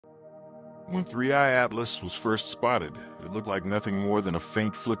When 3I Atlas was first spotted, it looked like nothing more than a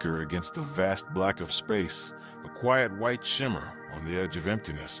faint flicker against the vast black of space, a quiet white shimmer on the edge of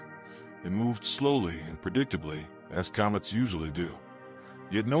emptiness. It moved slowly and predictably, as comets usually do.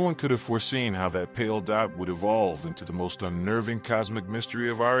 Yet no one could have foreseen how that pale dot would evolve into the most unnerving cosmic mystery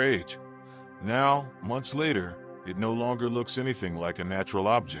of our age. Now, months later, it no longer looks anything like a natural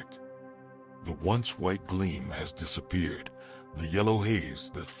object. The once white gleam has disappeared. The yellow haze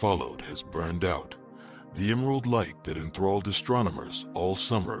that followed has burned out. The emerald light that enthralled astronomers all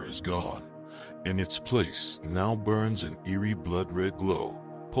summer is gone. In its place now burns an eerie blood-red glow,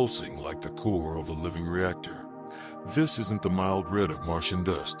 pulsing like the core of a living reactor. This isn't the mild red of Martian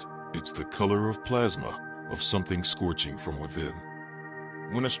dust. It's the color of plasma, of something scorching from within.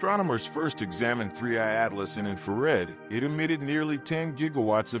 When astronomers first examined 3I Atlas in infrared, it emitted nearly 10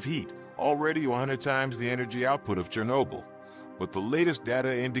 gigawatts of heat, already 100 times the energy output of Chernobyl. But the latest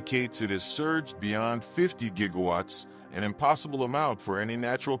data indicates it has surged beyond 50 gigawatts, an impossible amount for any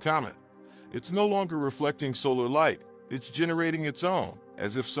natural comet. It's no longer reflecting solar light, it's generating its own,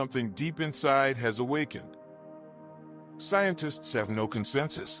 as if something deep inside has awakened. Scientists have no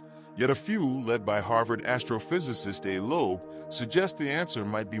consensus, yet a few, led by Harvard astrophysicist A. Loeb, suggest the answer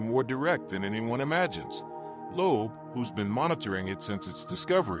might be more direct than anyone imagines. Loeb, who's been monitoring it since its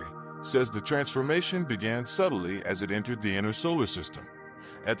discovery, says the transformation began subtly as it entered the inner solar system.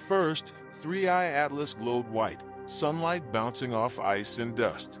 At first, 3I Atlas glowed white, sunlight bouncing off ice and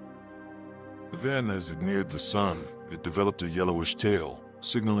dust. Then, as it neared the sun, it developed a yellowish tail,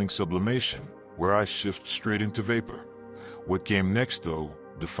 signaling sublimation, where ice shifts straight into vapor. What came next, though,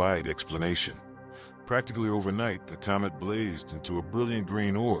 defied explanation. Practically overnight, the comet blazed into a brilliant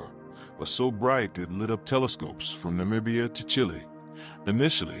green ore, but so bright it lit up telescopes from Namibia to Chile.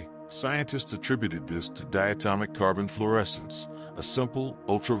 Initially, scientists attributed this to diatomic carbon fluorescence, a simple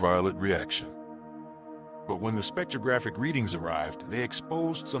ultraviolet reaction. But when the spectrographic readings arrived, they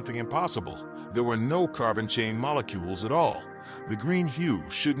exposed something impossible. There were no carbon chain molecules at all. The green hue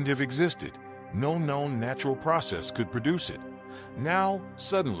shouldn't have existed. No known natural process could produce it. Now,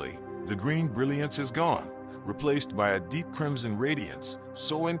 suddenly, the green brilliance is gone, replaced by a deep crimson radiance,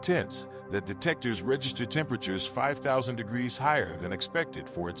 so intense that detectors register temperatures 5,000 degrees higher than expected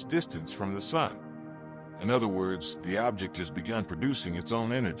for its distance from the sun. In other words, the object has begun producing its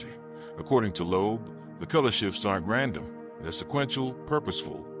own energy. According to Loeb, the color shifts aren't random. They're sequential,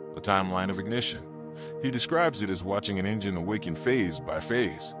 purposeful, a timeline of ignition. He describes it as watching an engine awaken phase by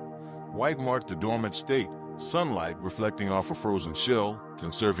phase. White marked a dormant state, sunlight reflecting off a frozen shell,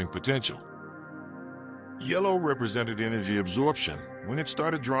 conserving potential. Yellow represented energy absorption when it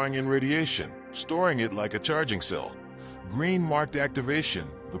started drawing in radiation, storing it like a charging cell. Green marked activation,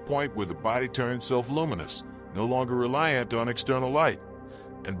 the point where the body turned self-luminous, no longer reliant on external light.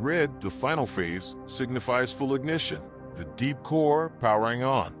 And red, the final phase, signifies full ignition, the deep core powering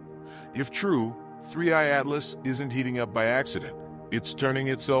on. If true, 3I Atlas isn't heating up by accident, it's turning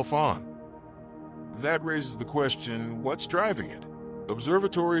itself on. That raises the question, what's driving it?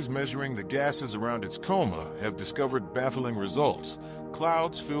 Observatories measuring the gases around its coma have discovered baffling results.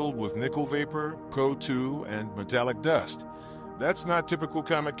 Clouds filled with nickel vapor, CO2, and metallic dust. That's not typical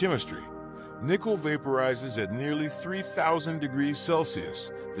comet chemistry. Nickel vaporizes at nearly 3,000 degrees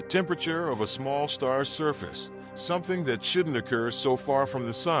Celsius, the temperature of a small star's surface, something that shouldn't occur so far from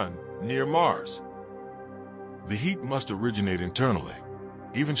the sun, near Mars. The heat must originate internally.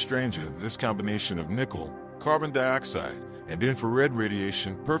 Even stranger, this combination of nickel, carbon dioxide, and infrared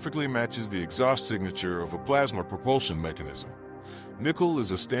radiation perfectly matches the exhaust signature of a plasma propulsion mechanism. Nickel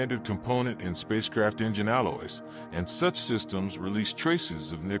is a standard component in spacecraft engine alloys, and such systems release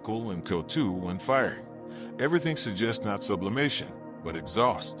traces of nickel and CO2 when firing. Everything suggests not sublimation, but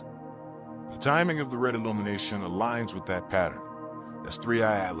exhaust. The timing of the red illumination aligns with that pattern. As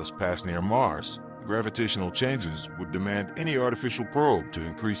 3I Atlas passed near Mars, gravitational changes would demand any artificial probe to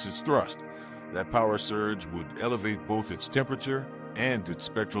increase its thrust. That power surge would elevate both its temperature and its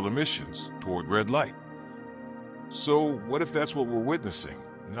spectral emissions toward red light. So what if that's what we're witnessing?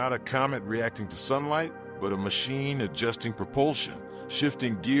 Not a comet reacting to sunlight, but a machine adjusting propulsion,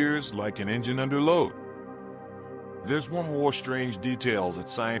 shifting gears like an engine under load. There's one more strange detail that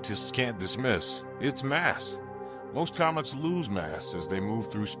scientists can't dismiss. It's mass. Most comets lose mass as they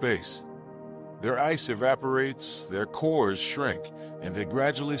move through space. Their ice evaporates, their cores shrink, and they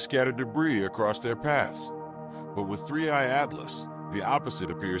gradually scatter debris across their paths. But with 3I Atlas, the opposite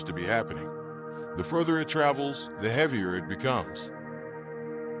appears to be happening. The further it travels, the heavier it becomes.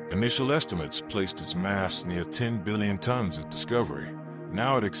 Initial estimates placed its mass near 10 billion tons at discovery.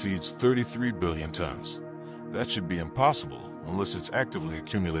 Now it exceeds 33 billion tons. That should be impossible, unless it's actively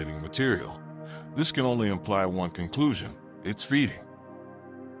accumulating material. This can only imply one conclusion: it's feeding.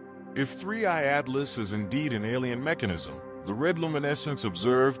 If 3I Atlas is indeed an alien mechanism, the red luminescence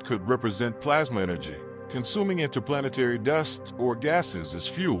observed could represent plasma energy, consuming interplanetary dust or gases as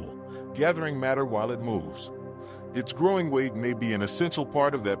fuel, gathering matter while it moves. Its growing weight may be an essential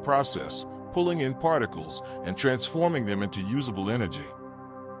part of that process, pulling in particles and transforming them into usable energy.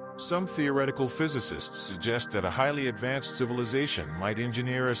 Some theoretical physicists suggest that a highly advanced civilization might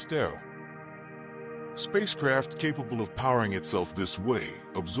engineer a spacecraft capable of powering itself this way,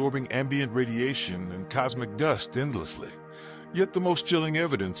 absorbing ambient radiation and cosmic dust endlessly. Yet the most chilling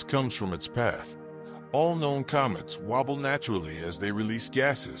evidence comes from its path. All known comets wobble naturally as they release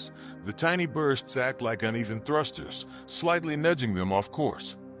gases. The tiny bursts act like uneven thrusters, slightly nudging them off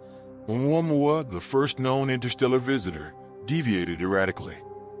course. Oumuamua, the first known interstellar visitor, deviated erratically.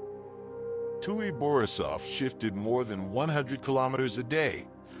 Tui Borisov shifted more than 100 kilometers a day,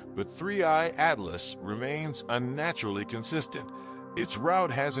 but 3I Atlas remains unnaturally consistent. Its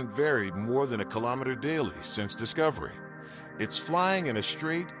route hasn't varied more than a kilometer daily since discovery. It's flying in a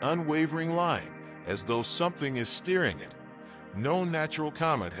straight, unwavering line, as though something is steering it. No natural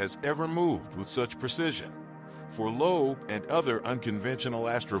comet has ever moved with such precision. For Loeb and other unconventional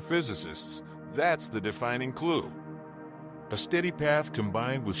astrophysicists, that's the defining clue. A steady path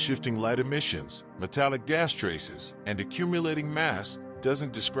combined with shifting light emissions, metallic gas traces, and accumulating mass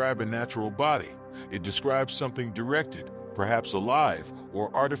doesn't describe a natural body. It describes something directed, perhaps alive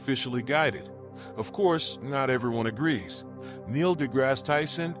or artificially guided. Of course, not everyone agrees. Neil deGrasse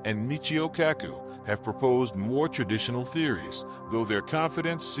Tyson and Michio Kaku have proposed more traditional theories, though their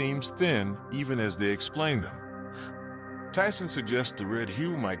confidence seems thin even as they explain them. Tyson suggests the red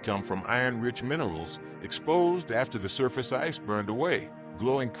hue might come from iron-rich minerals exposed after the surface ice burned away,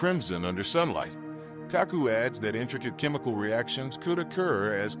 glowing crimson under sunlight. Kaku adds that intricate chemical reactions could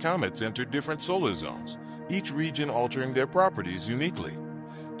occur as comets enter different solar zones, each region altering their properties uniquely.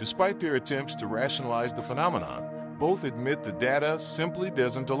 Despite their attempts to rationalize the phenomenon, both admit the data simply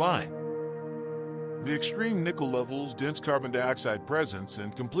doesn't align. The extreme nickel levels, dense carbon dioxide presence,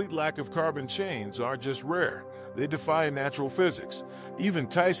 and complete lack of carbon chains are just rare. They defy natural physics. Even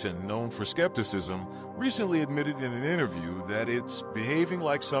Tyson, known for skepticism, recently admitted in an interview that it's behaving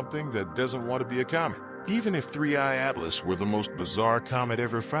like something that doesn't want to be a comet. Even if 3I Atlas were the most bizarre comet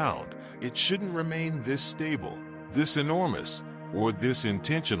ever found, it shouldn't remain this stable, this enormous, or this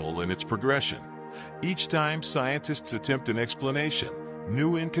intentional in its progression. Each time scientists attempt an explanation,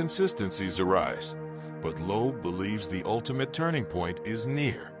 new inconsistencies arise. But Loeb believes the ultimate turning point is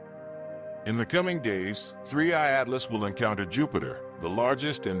near. In the coming days, 3I Atlas will encounter Jupiter, the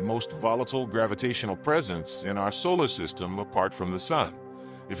largest and most volatile gravitational presence in our solar system apart from the Sun.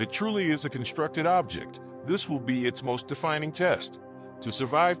 If it truly is a constructed object, this will be its most defining test. To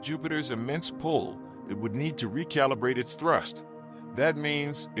survive Jupiter's immense pull, it would need to recalibrate its thrust. That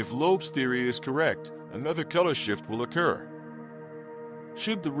means, if Loeb's theory is correct, another color shift will occur.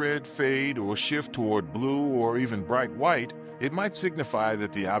 Should the red fade or shift toward blue or even bright white, it might signify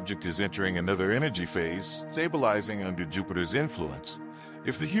that the object is entering another energy phase, stabilizing under Jupiter's influence.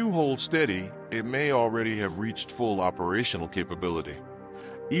 If the hue holds steady, it may already have reached full operational capability.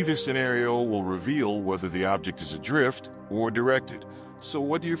 Either scenario will reveal whether the object is adrift or directed. So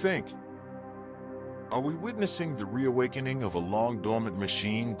what do you think? Are we witnessing the reawakening of a long-dormant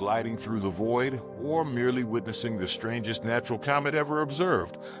machine gliding through the void, or merely witnessing the strangest natural comet ever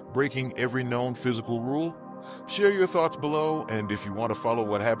observed, breaking every known physical rule? Share your thoughts below, and if you want to follow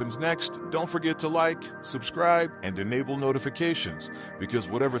what happens next, don't forget to like, subscribe, and enable notifications, because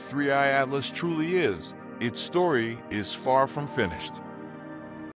whatever 3I Atlas truly is, its story is far from finished.